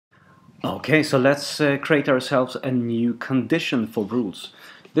Okay, so let's create ourselves a new condition for rules.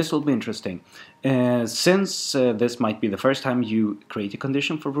 This will be interesting. Since this might be the first time you create a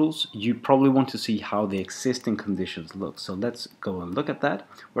condition for rules, you probably want to see how the existing conditions look. So let's go and look at that.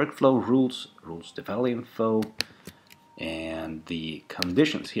 Workflow, rules, rules devel info, and the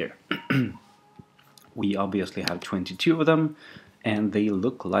conditions here. We obviously have 22 of them, and they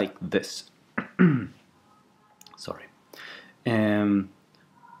look like this. Sorry.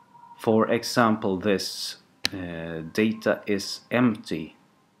 For example, this data is empty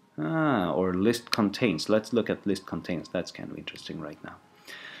or list contains. Let's look at list contains. That's kind of interesting right now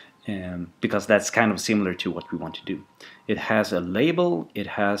because that's kind of similar to what we want to do. It has a label, it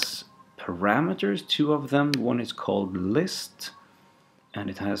has parameters, two of them. One is called list and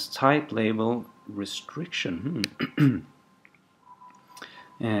it has type, label, restriction.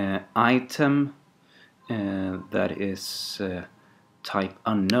 Item that is type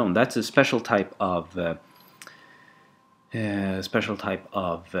unknown. That's a special type of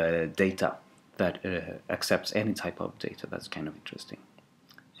data that accepts any type of data. That's kind of interesting.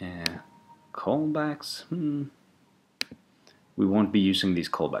 Callbacks. We won't be using these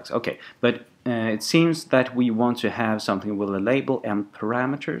callbacks. Okay, but it seems that we want to have something with a label and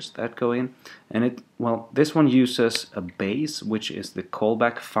parameters that go in, and this one uses a base, which is the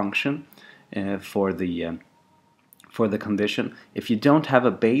callback function for the condition. If you don't have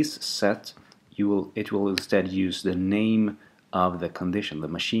a base set, it will instead use the name of the condition, the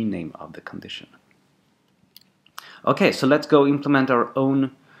machine name of the condition. Okay, so let's go implement our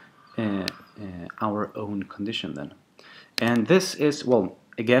own condition then. And this is, well,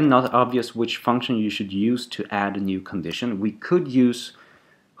 again, not obvious which function you should use to add a new condition. We could use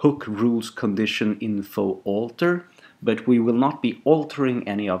hook rules condition info alter, but we will not be altering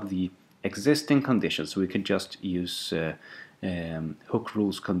any of the existing conditions. We could just use hook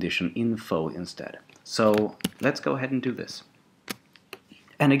rules condition info instead. So let's go ahead and do this.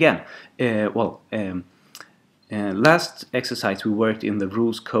 And again, last exercise we worked in the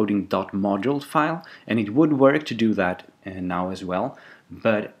rulescoding.modules file, and it would work to do that now as well.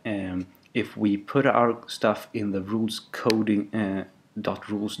 But if we put our stuff in the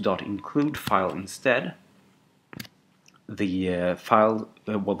rulescoding.rules.inc file instead, the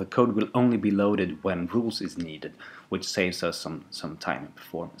the code will only be loaded when rules is needed, which saves us some time and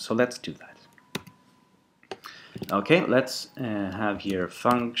performance. So let's do that. Okay, let's have here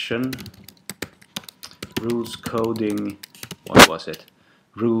function rules coding, what was it?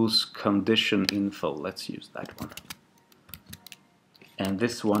 Rules condition info. Let's use that one. And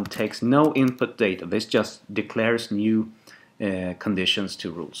this one takes no input data. This just declares new conditions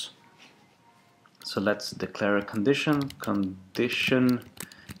to rules. So let's declare a condition. Condition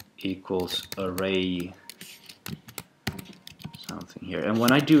equals array something here. And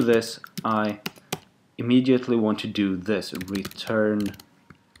when I do this, I immediately want to do this, return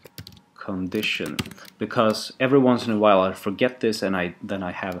condition, because every once in a while I forget this, and then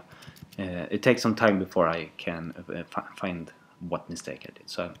I have it takes some time before I can find what mistake I did.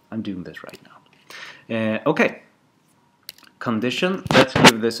 So I'm doing this right now. Okay. Condition, let's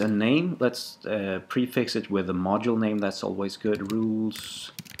give this a name. Let's prefix it with a module name. That's always good.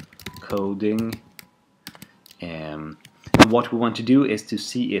 Rules coding. And what we want to do is to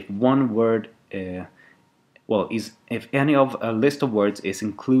see if one word, if any of a list of words is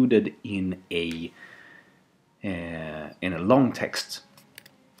included in a long text.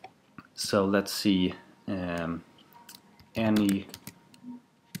 So let's see.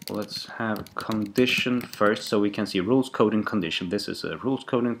 Let's have condition first, so we can see rules coding condition. This is a rules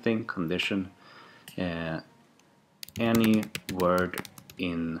coding thing, condition, any word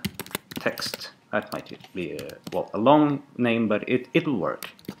in text. That might be a long name, but it'll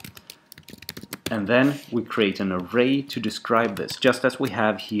work. And then we create an array to describe this, just as we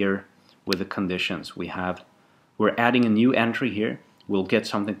have here with the conditions. We're adding a new entry here. We'll get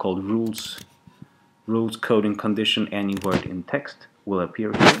something called rules coding condition, any word in text will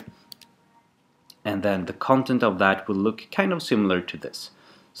appear here, and then the content of that will look kind of similar to this.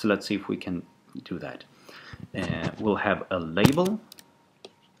 So let's see if we can do that. We'll have a label,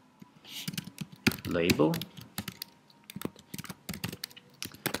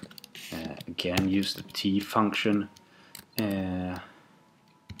 again use the T function,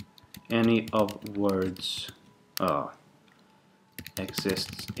 any of words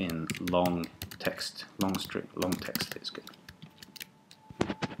exists in long text, long text is good.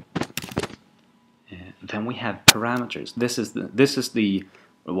 Then we have parameters. This is the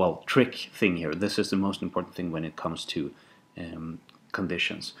trick thing here. This is the most important thing when it comes to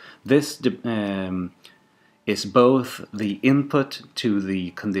conditions. This is both the input to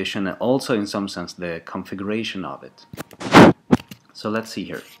the condition and also in some sense the configuration of it. So let's see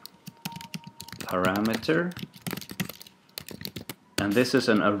here. Parameter, and this is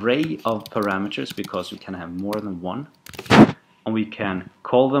an array of parameters because we can have more than one, and we can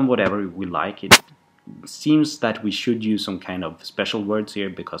call them whatever we like. It seems that we should use some kind of special words here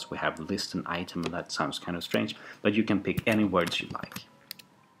because we have list and item, and that sounds kind of strange, but you can pick any words you like.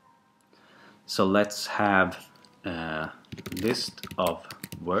 So let's have a list of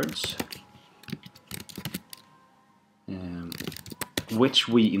words, which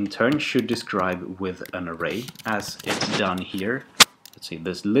we in turn should describe with an array, as it's done here. Let's see,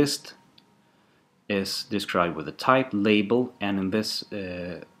 this list is described with a type, label, and in this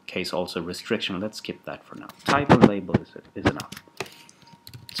case also restriction. Let's skip that for now. Type and label is enough.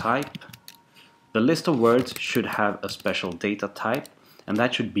 Type. The list of words should have a special data type, and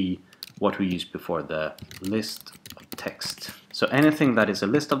that should be what we used before, the list of text. So anything that is a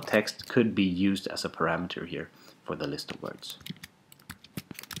list of text could be used as a parameter here for the list of words.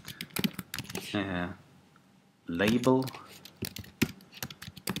 Label.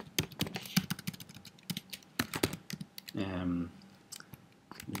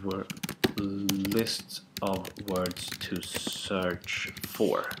 List of words to search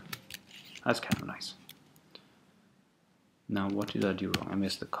for. That's kind of nice. Now what did I do wrong? I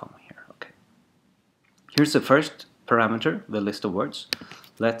missed the comma here. Okay. Here's the first parameter, the list of words.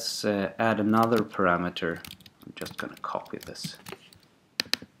 Let's add another parameter. I'm just going to copy this.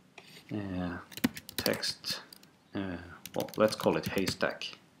 Text. Well, let's call it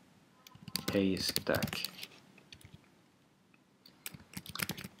haystack. Haystack.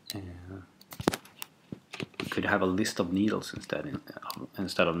 We could have a list of needles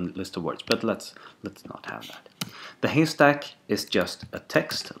instead of list of words, but let's not have that. The haystack is just a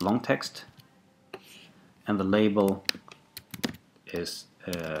text, long text, and the label is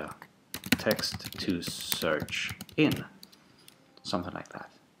text to search in, something like that.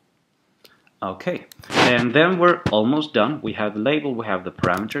 Okay, and then we're almost done. We have the label, we have the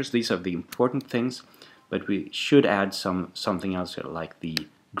parameters. These are the important things, but we should add something else here, like the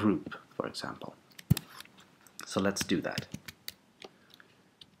group, for example. So let's do that.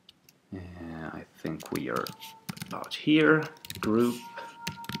 I think we are about here. Group.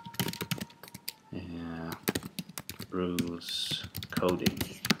 Rules coding.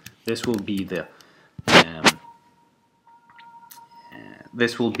 This will be the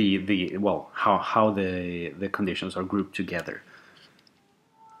well, how the conditions are grouped together.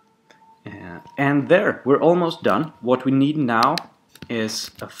 And there, we're almost done. What we need now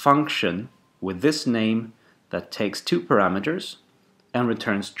is a function with this name that takes two parameters and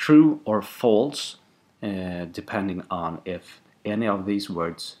returns true or false, depending on if any of these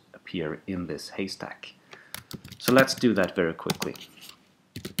words appear in this haystack. So let's do that very quickly.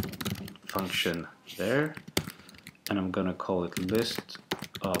 Function there, and I'm gonna call it list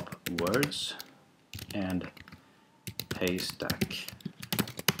of words and haystack.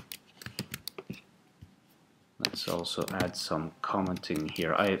 Let's also add some commenting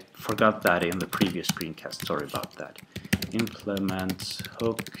here. I forgot that in the previous screencast, sorry about that. Implements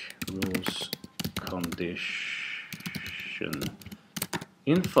hook rules condition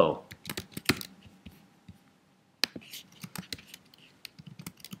info.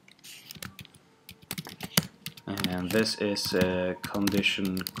 And this is a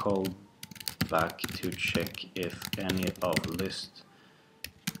condition callback to check if any of listed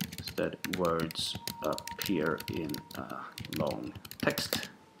words appear in long text.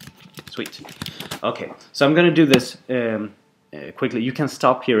 Sweet. Okay, so I'm going to do this quickly. You can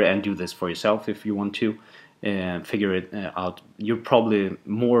stop here and do this for yourself if you want to figure it out. You're probably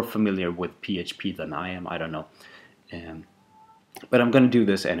more familiar with PHP than I am, I don't know. But I'm going to do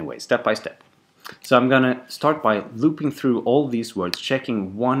this anyway, step by step. So I'm going to start by looping through all these words,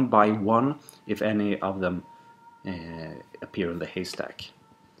 checking one by one if any of them appear in the haystack.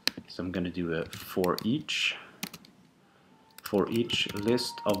 So I'm going to do a for each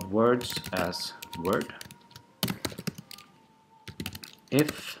list of words as word,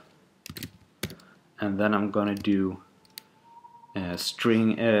 if, and then I'm going to do a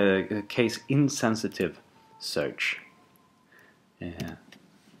string case insensitive search.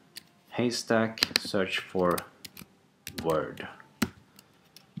 Haystack search for word.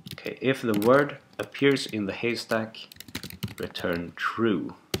 Okay, if the word appears in the haystack, return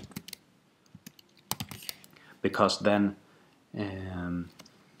true, because then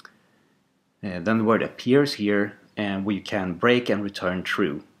the word appears here and we can break and return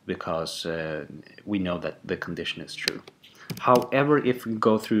true because we know that the condition is true. However, if we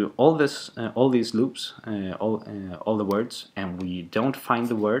go through all these loops, all the words, and we don't find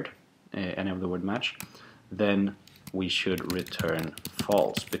the word, any of the word match, then we should return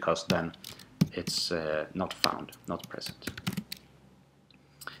false, because then it's not found, not present.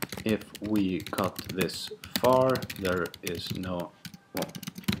 If we got this far, there is no, well,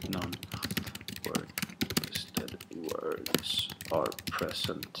 none word listed words are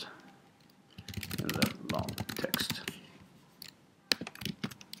present in the long text.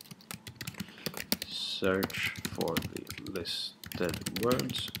 Search for the listed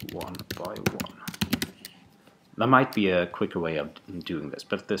words one by one. There might be a quicker way of doing this,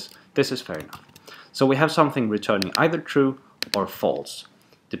 but this is fair enough. So we have something returning either true or false,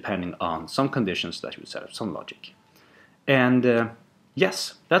 depending on some conditions that we set up, some logic. And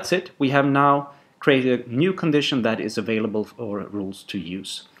yes, that's it. We have now created a new condition that is available for rules to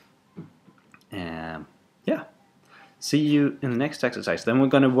use. Yeah. See you in the next exercise. Then we're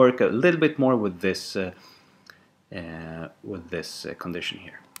going to work a little bit more with this condition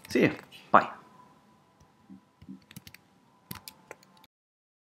here. See you. Bye.